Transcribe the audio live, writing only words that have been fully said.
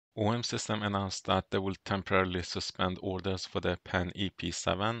OEM System announced that they will temporarily suspend orders for the Pen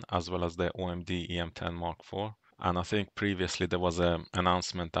EP7 as well as the OMD E-M10 Mark IV. And I think previously there was an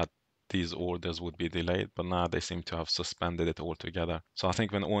announcement that these orders would be delayed, but now they seem to have suspended it altogether. So I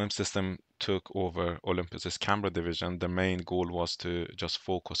think when OEM System took over Olympus's camera division, the main goal was to just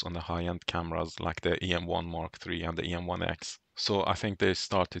focus on the high-end cameras like the EM1 Mark III and the EM1X. So I think they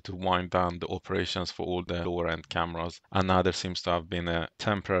started to wind down the operations for all the lower end cameras. And now there seems to have been a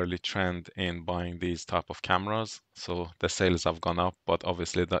temporary trend in buying these type of cameras. So the sales have gone up, but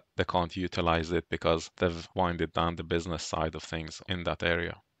obviously that they can't utilize it because they've winded down the business side of things in that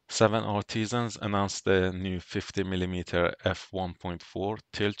area. Seven Artisans announced the new 50mm f1.4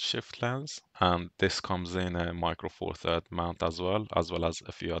 Tilt-Shift lens, and this comes in a micro four third mount as well as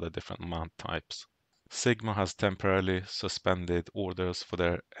a few other different mount types. Sigma has temporarily suspended orders for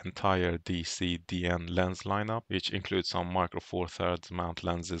their entire DC-DN lens lineup, which includes some micro four thirds mount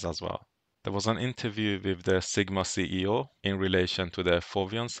lenses as well. There was an interview with the Sigma CEO in relation to the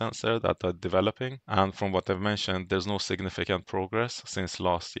Foveon sensor that they're developing, and from what they've mentioned, there's no significant progress since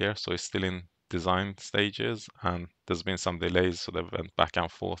last year, so it's still in design stages and there's been some delays, so they went back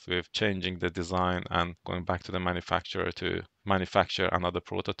and forth with changing the design and going back to the manufacturer to manufacture another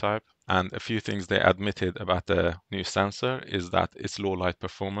prototype. And a few things they admitted about the new sensor is that its low light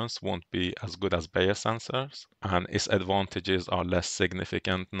performance won't be as good as Bayer sensors, and its advantages are less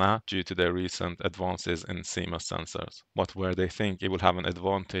significant now due to the recent advances in CMOS sensors. But where they think it will have an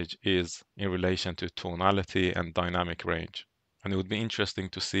advantage is in relation to tonality and dynamic range. And it would be interesting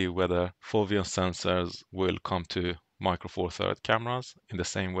to see whether Foveon sensors will come to micro four third cameras in the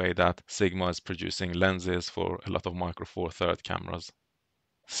same way that Sigma is producing lenses for a lot of micro four third cameras.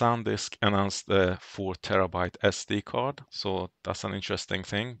 SanDisk announced the 4 TB SD card, so that's an interesting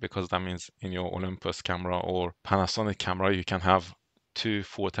thing because that means in your Olympus camera or Panasonic camera you can have two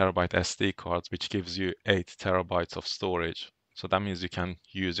 4 TB SD cards, which gives you 8 TB of storage. So that means you can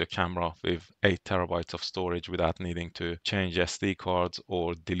use your camera with 8 TB of storage without needing to change SD cards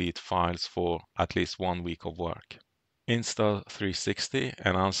or delete files for at least 1 week of work. Insta360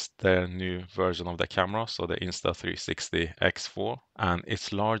 announced their new version of the camera, so the Insta360 X4, and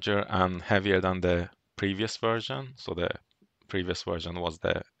it's larger and heavier than the previous version. So the previous version was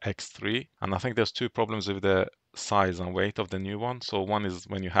the X3, and I think there's two problems with the size and weight of the new one. So one is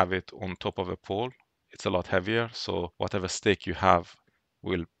when you have it on top of a pole, it's a lot heavier, so whatever stick you have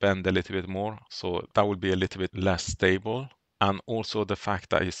will bend a little bit more, so that will be a little bit less stable. And also the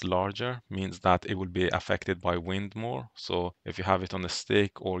fact that it's larger means that it will be affected by wind more. So if you have it on a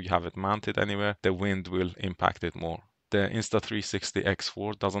stick or you have it mounted anywhere, the wind will impact it more. The Insta360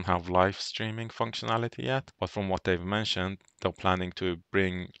 X4 doesn't have live streaming functionality yet, but from what they've mentioned, they're planning to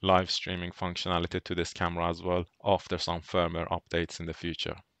bring live streaming functionality to this camera as well after some firmware updates in the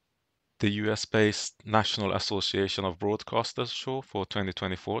future. The US-based National Association of Broadcasters show for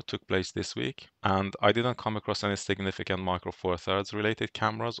 2024 took place this week, and I didn't come across any significant micro four thirds related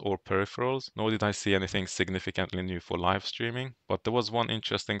cameras or peripherals, nor did I see anything significantly new for live streaming. But there was one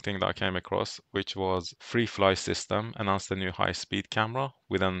interesting thing that I came across, which was FreeFly System announced a new high-speed camera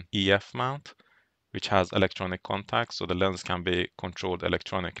with an EF mount, which has electronic contacts, so the lens can be controlled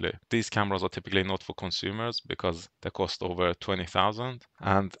electronically. These cameras are typically not for consumers because they cost over 20,000,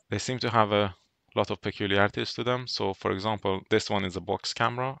 and they seem to have a lot of peculiarities to them. So for example, this one is a box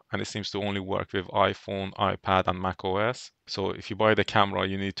camera and it seems to only work with iPhone, iPad and Mac OS. So if you buy the camera,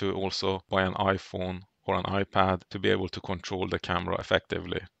 you need to also buy an iPhone or an iPad to be able to control the camera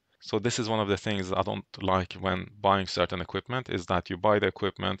effectively. So this is one of the things I don't like when buying certain equipment is that you buy the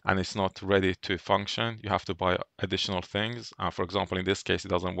equipment and it's not ready to function. You have to buy additional things. For example, in this case, it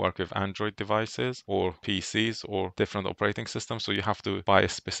doesn't work with Android devices or PCs or different operating systems. So you have to buy a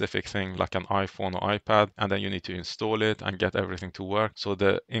specific thing like an iPhone or iPad, and then you need to install it and get everything to work. So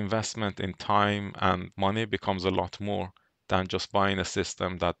the investment in time and money becomes a lot more than just buying a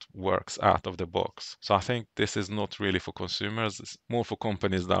system that works out of the box. So I think this is not really for consumers, it's more for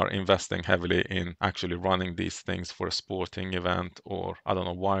companies that are investing heavily in actually running these things for a sporting event or, I don't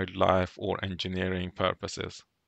know, wildlife or engineering purposes.